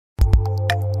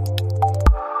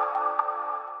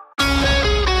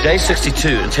Day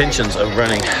 62, tensions are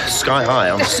running sky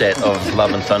high on the set of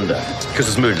Love and Thunder.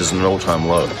 Chris's mood is an all-time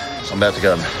low. I'm about to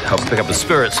go and help pick up the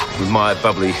spirits with my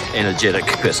bubbly, energetic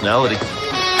personality.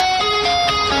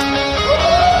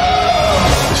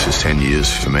 This is 10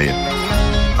 years for me.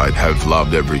 I'd have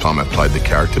loved every time I played the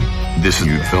character. This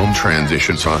new film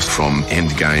transitions us from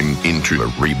Endgame into a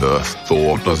rebirth.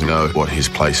 Thor doesn't know what his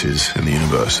place is in the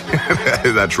universe.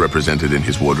 That's represented in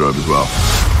his wardrobe as well.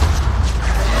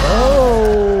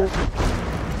 Oh.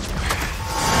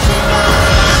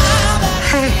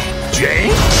 Hey,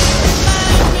 Jane?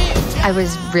 I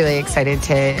was really excited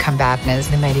to come back as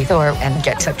the Mighty Thor and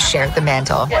get to share the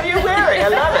mantle. What are you wearing? I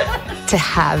love it. To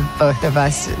have both of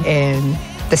us in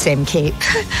the same cape.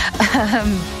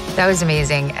 That was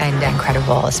amazing and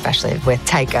incredible, especially with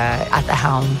Taika at the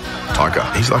helm.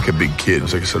 Taika, he's like a big kid.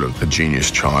 He's like a sort of a genius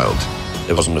child.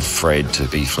 I wasn't afraid to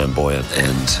be flamboyant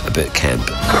and a bit camp.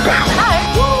 3, 2, 1,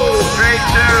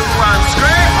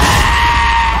 script!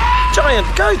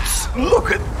 Giant goats!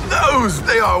 Look at those!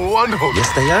 They are wonderful! Yes,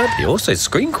 they are. They also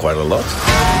scream quite a lot.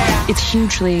 It's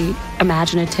hugely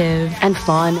imaginative and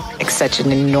fun. It's such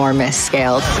an enormous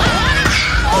scale.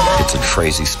 It's a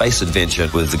crazy space adventure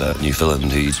with a new villain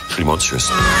who's pretty monstrous.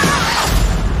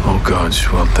 All gods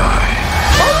will die.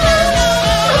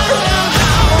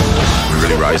 We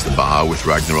really raised the bar with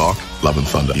Ragnarok. Love and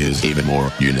Thunder is even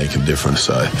more unique and different,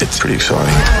 so it's pretty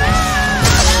exciting.